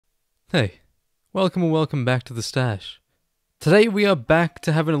Hey, welcome and welcome back to the Stash. Today we are back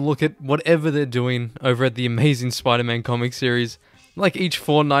to having a look at whatever they're doing over at the Amazing Spider-Man comic series. Like each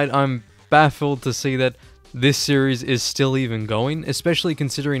fortnight, I'm baffled to see that this series is still even going, especially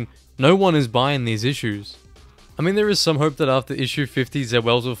considering no one is buying these issues. I mean, there is some hope that after issue 50, Zeb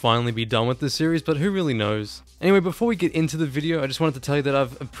Wells will finally be done with the series, but who really knows? Anyway, before we get into the video, I just wanted to tell you that I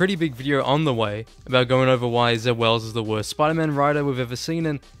have a pretty big video on the way about going over why Zeb Wells is the worst Spider-Man writer we've ever seen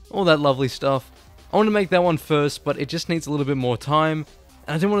and all that lovely stuff. I want to make that one first, but it just needs a little bit more time,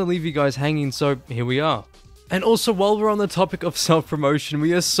 and I didn't want to leave you guys hanging, so here we are. And also, while we're on the topic of self-promotion,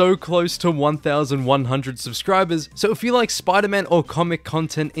 we are so close to 1,100 subscribers, so if you like Spider-Man or comic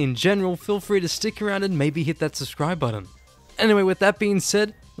content in general, feel free to stick around and maybe hit that subscribe button. Anyway, with that being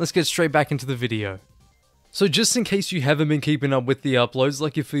said, let's get straight back into the video. So just in case you haven't been keeping up with the uploads,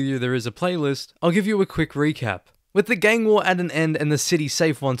 like if for you there is a playlist, I'll give you a quick recap. With the gang war at an end and the city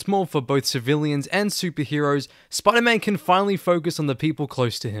safe once more for both civilians and superheroes, Spider-Man can finally focus on the people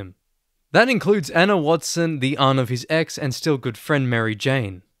close to him. That includes Anna Watson, the aunt of his ex, and still good friend Mary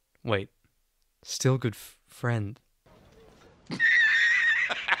Jane. Wait, still good friend?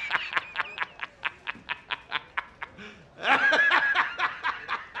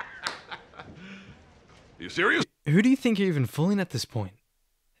 You serious? Who do you think you're even fooling at this point?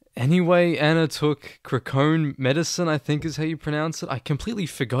 Anyway, Anna took Krakoan medicine, I think is how you pronounce it. I completely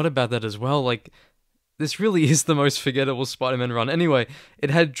forgot about that as well. Like, this really is the most forgettable Spider-Man run. Anyway, it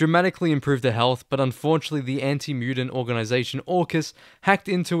had dramatically improved her health, but unfortunately the anti-mutant organization ORCHIS hacked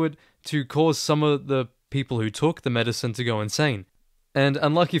into it to cause some of the people who took the medicine to go insane. And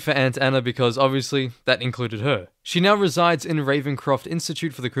unlucky for Aunt Anna because obviously that included her. She now resides in RAVENCROFT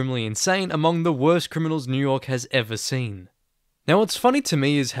Institute for the Criminally Insane, among the worst criminals New York has ever seen. Now what's funny to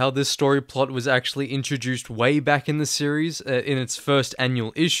me is how this story plot was actually introduced way back in the series, in its first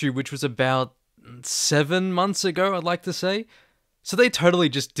annual issue, which was about 7 months ago, I'd like to say. So they totally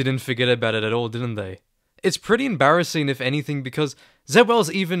just didn't forget about it at all, didn't they? It's pretty embarrassing, if anything, because Zeb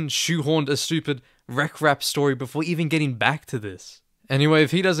Wells even shoehorned a stupid rec-rap story before even getting back to this. Anyway,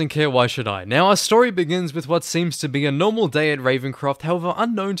 if he doesn't care, why should I? Now, our story begins with what seems to be a normal day at Ravencroft. However,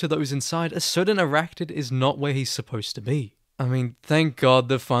 unknown to those inside, a certain arachnid is not where he's supposed to be. I mean, thank God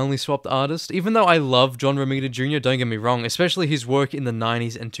they've finally swapped artists. Even though I love John Romita Jr., don't get me wrong, especially his work in the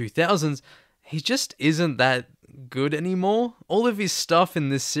 90s and 2000s, he just isn't that good anymore. All of his stuff in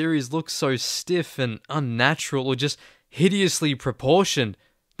this series looks so stiff and unnatural or just hideously proportioned.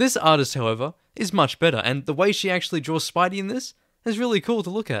 This artist, however, is much better, and the way she actually draws Spidey in this is really cool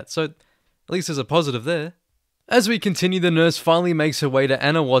to look at, so at least there's a positive there. As we continue, the nurse finally makes her way to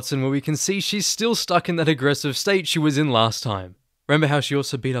Anna Watson, where we can see she's still stuck in that aggressive state she was in last time. Remember how she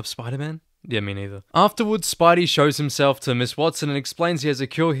also beat up Spider-Man? Yeah, me neither. Afterwards, Spidey shows himself to Miss Watson and explains he has a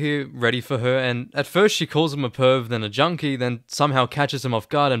cure here ready for her, and at first she calls him a perv, then a junkie, then somehow catches him off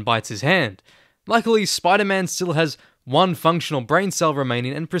guard and bites his hand. Luckily, Spider-Man still has one functional brain cell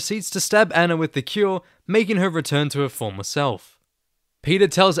remaining and proceeds to stab Anna with the cure, making her return to her former self. Peter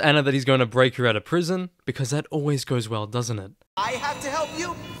tells Anna that he's going to break her out of prison, because that always goes well, doesn't it? I have to help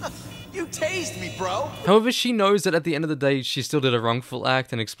you? You tased me, bro! However, she knows that at the end of the day, she still did a wrongful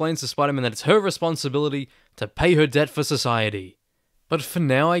act and explains to Spider-Man that it's her responsibility to pay her debt for society. But for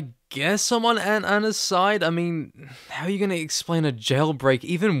now, I guess I'm on Aunt Anna's side. I mean, how are you going to explain a jailbreak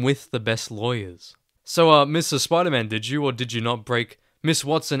even with the best lawyers? So, Mr. Spider-Man, did you or did you not break Miss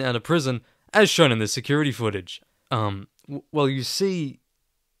Watson out of prison, as shown in the security footage? Well, you see,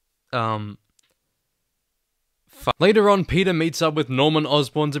 Later on, Peter meets up with Norman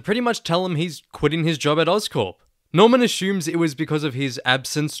Osborn to pretty much tell him he's quitting his job at Oscorp. Norman assumes it was because of his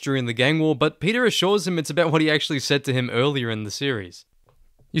absence during the gang war, but Peter assures him it's about what he actually said to him earlier in the series.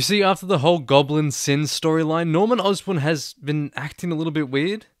 You see, after the whole Goblin Sin storyline, Norman Osborn has been acting a little bit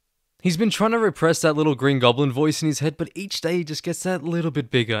weird. He's been trying to repress that little green goblin voice in his head, but each day he just gets that little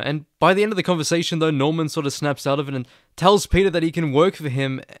bit bigger. And by the end of the conversation though, Norman sort of snaps out of it and tells Peter that he can work for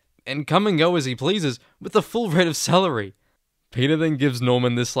him and come and go as he pleases with a full rate of salary. Peter then gives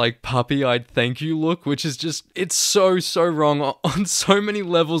Norman this like puppy-eyed thank you look, which is just, it's so wrong on so many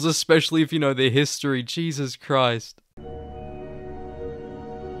levels, especially if you know their history. Jesus Christ.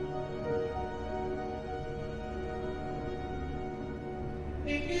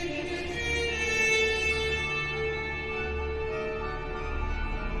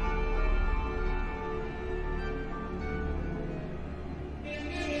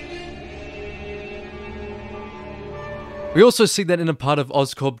 We also see that in a part of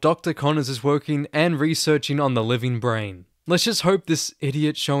Oscorp, Dr. Connors is working and researching on the living brain. Let's just hope this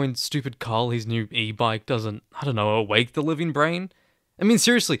idiot showing stupid Carl his new e-bike doesn't, I don't know, awake the living brain. I mean,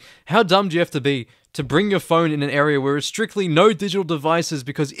 seriously, how dumb do you have to be to bring your phone in an area where it's strictly no digital devices,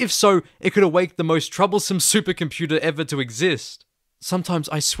 because if so, it could awake the most troublesome supercomputer ever to exist? Sometimes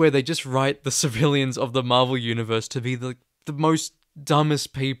I swear they just write the civilians of the Marvel Universe to be the most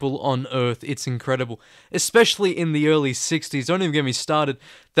dumbest people on Earth. It's incredible. Especially in the early 60s, don't even get me started.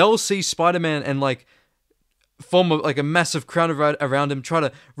 They'll see Spider-Man and like form a massive crowd around him, try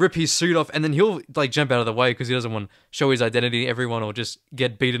to rip his suit off, and then he'll like jump out of the way because he doesn't want to show his identity to everyone or just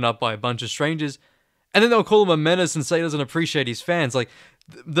get beaten up by a bunch of strangers. And then they'll call him a menace and say he doesn't appreciate his fans. Like,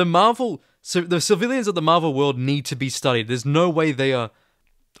 the civilians of the Marvel world need to be studied. There's no way they are,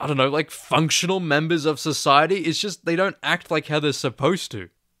 I don't know, like functional members of society. It's just they don't act like how they're supposed to.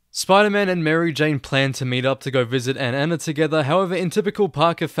 Spider-Man and Mary Jane plan to meet up to go visit Aunt Anna together. However, in typical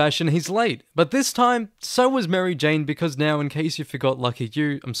Parker fashion, he's late. But this time, so was Mary Jane, because now, in case you forgot, lucky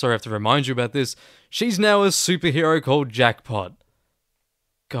you, I'm sorry I have to remind you about this, she's now a superhero called Jackpot.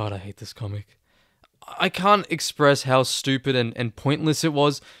 God, I hate this comic. I can't express how stupid and pointless it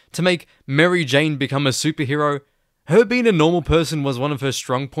was to make Mary Jane become a superhero. Her being a normal person was one of her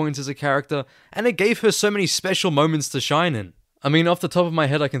strong points as a character, and it gave her so many special moments to shine in. I mean, off the top of my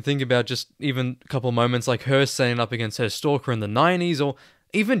head, I can think about just even a couple moments like her standing up against her stalker in the 90s, or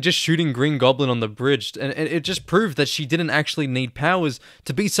even just shooting Green Goblin on the bridge, and it just proved that she didn't actually need powers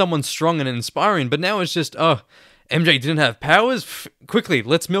to be someone strong and inspiring. But now it's just, oh, MJ didn't have powers? Quickly,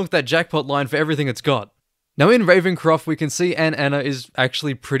 let's milk that Jackpot line for everything it's got. Now in Ravencroft, we can see Aunt Anna is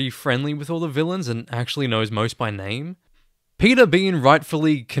actually pretty friendly with all the villains and actually knows most by name. Peter, being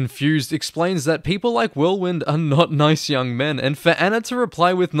rightfully confused, explains that people like Whirlwind are not nice young men, and for Anna to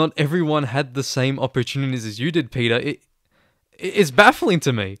reply with "not everyone had the same opportunities as you did, Peter," it's baffling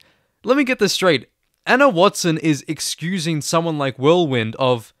to me. Let me get this straight. Anna Watson is excusing someone like Whirlwind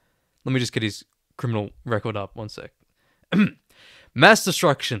of... Let me just get his criminal record up, one sec. Mass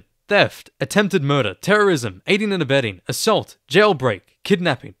destruction, theft, attempted murder, terrorism, aiding and abetting, assault, jailbreak,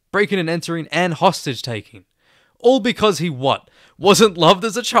 kidnapping, breaking and entering, and hostage taking. All because he what? Wasn't loved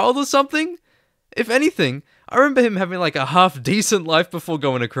as a child or something? If anything, I remember him having like a half-decent life before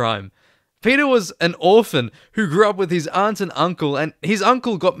going to crime. Peter was an orphan who grew up with his aunt and uncle, and his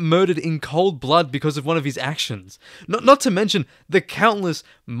uncle got murdered in cold blood because of one of his actions. Not to mention the countless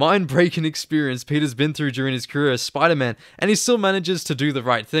mind-breaking experience Peter's been through during his career as Spider-Man, and he still manages to do the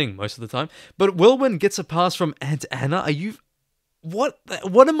right thing most of the time. But Whirlwind gets a pass from Aunt Anna? Are you... What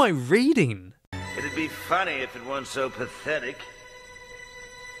am I reading? It'd be funny if it weren't so pathetic.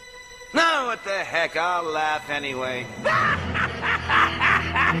 No, what the heck, I'll laugh anyway.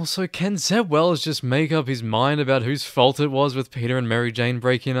 Also, can Zeb Wells just make up his mind about whose fault it was with Peter and Mary Jane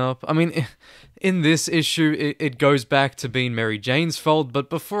breaking up? I mean, in this issue, it goes back to being Mary Jane's fault, but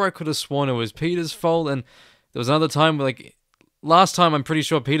before I could have sworn it was Peter's fault, and there was another time, like, last time I'm pretty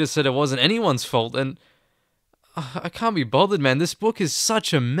sure Peter said it wasn't anyone's fault, and I can't be bothered, man. This book is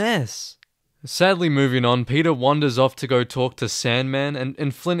such a mess. Sadly, moving on, Peter wanders off to go talk to Sandman,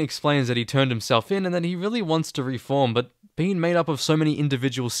 and Flint explains that he turned himself in and that he really wants to reform, but being made up of so many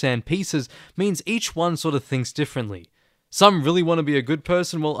individual sand pieces means each one sort of thinks differently. Some really want to be a good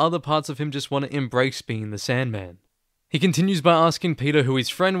person, while other parts of him just want to embrace being the Sandman. He continues by asking Peter who his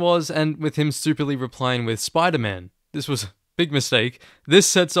friend was, and with him stupidly replying with Spider-Man. This was big mistake. This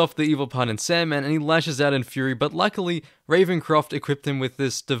sets off the evil part in Sandman, and he lashes out in fury, but luckily, Ravencroft equipped him with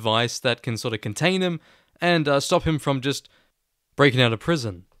this device that can sort of contain him, and stop him from just breaking out of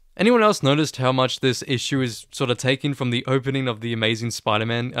prison. Anyone else noticed how much this issue is sort of taken from the opening of the Amazing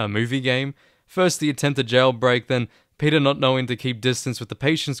Spider-Man movie game? First the attempted jailbreak, then Peter not knowing to keep distance with the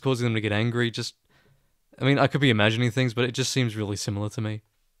patients, causing them to get angry. I mean, I could be imagining things, but it just seems really similar to me.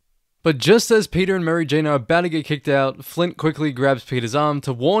 But just as Peter and Mary Jane are about to get kicked out, Flint quickly grabs Peter's arm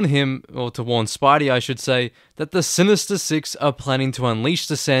to warn him, or to warn Spidey I should say, that the Sinister Six are planning to unleash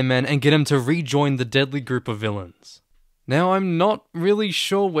the Sandman and get him to rejoin the deadly group of villains. Now, I'm not really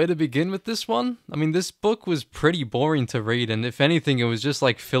sure where to begin with this one. I mean, this book was pretty boring to read, and if anything, it was just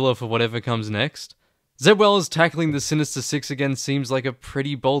like filler for whatever comes next. Zeb Wells tackling the Sinister Six again seems like a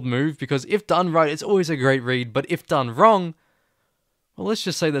pretty bold move, because if done right, it's always a great read, but if done wrong, well, let's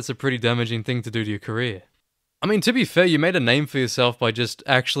just say that's a pretty damaging thing to do to your career. I mean, to be fair, you made a name for yourself by just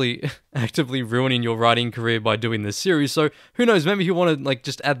actually actively ruining your writing career by doing this series, so who knows, maybe he'll want to, like,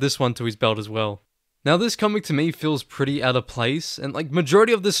 just add this one to his belt as well. Now, this comic to me feels pretty out of place, and, like,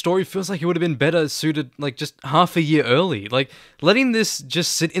 majority of this story feels like it would have been better suited, like, just half a year early. Like, letting this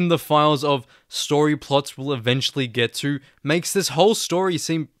just sit in the files of story plots we'll eventually get to makes this whole story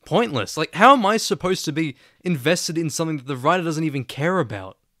seem pointless. Like, how am I supposed to be invested in something that the writer doesn't even care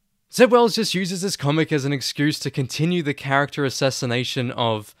about? Zeb Wells just uses this comic as an excuse to continue the character assassination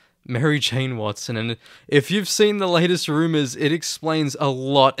of Mary Jane Watson, and if you've seen the latest rumors, it explains a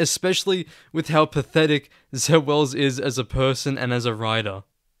lot, especially with how pathetic Zeb Wells is as a person and as a writer.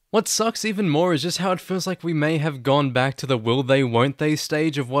 What sucks even more is just how it feels like we may have gone back to the will they won't they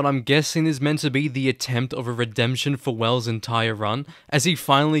stage of what I'm guessing is meant to be the attempt of a redemption for Wells' entire run, as he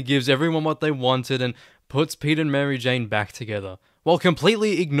finally gives everyone what they wanted and puts Peter and Mary Jane back together, while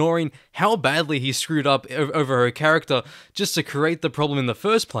completely ignoring how badly he screwed up over her character just to create the problem in the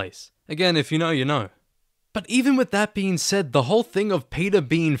first place. Again, if you know, you know. But even with that being said, the whole thing of Peter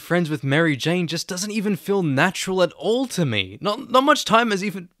being friends with Mary Jane just doesn't even feel natural at all to me. Not much time has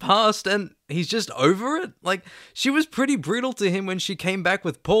even passed and he's just over it? Like, she was pretty brutal to him when she came back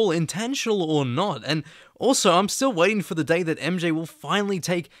with Paul, intentional or not, and also I'm still waiting for the day that MJ will finally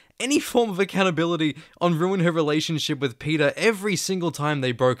take any form of accountability on ruining her relationship with Peter every single time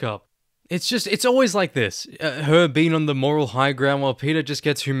they broke up. It's always like this, her being on the moral high ground while Peter just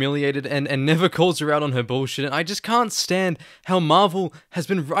gets humiliated and never calls her out on her bullshit, and I just can't stand how Marvel has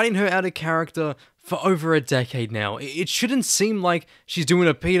been writing her out of character for over a decade now. It shouldn't seem like she's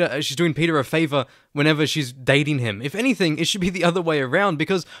doing Peter a favor whenever she's dating him. If anything, it should be the other way around,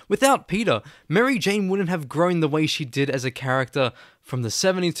 because without Peter, Mary Jane wouldn't have grown the way she did as a character from the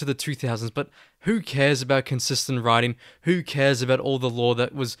 70s to the 2000s, but who cares about consistent writing? Who cares about all the lore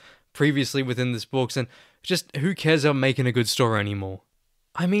that was previously within this books, and just who cares about making a good story anymore?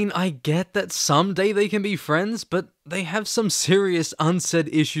 I mean, I get that someday they can be friends, but they have some serious unsaid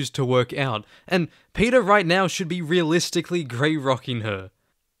issues to work out, and Peter right now should be realistically grey-rocking her.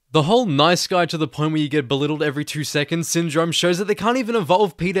 The whole nice guy to the point where you get belittled every 2 seconds syndrome shows that they can't even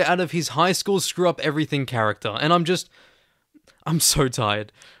evolve Peter out of his high school screw-up-everything character, and I'm so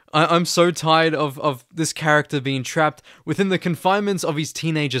tired. I'm so tired of this character being trapped within the confinements of his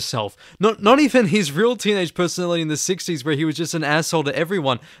teenager self. Not even his real teenage personality in the 60s where he was just an asshole to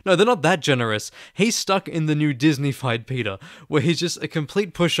everyone. No, they're not that generous. He's stuck in the new Disney-fied Peter, where he's just a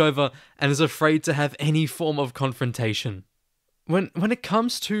complete pushover and is afraid to have any form of confrontation. When it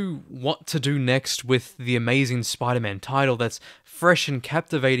comes to what to do next with the Amazing Spider-Man title that's fresh and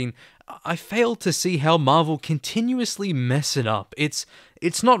captivating, I fail to see how Marvel continuously mess it up. It's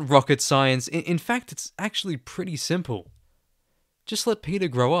not rocket science. In fact, it's actually pretty simple. Just let Peter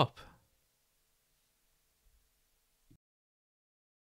grow up.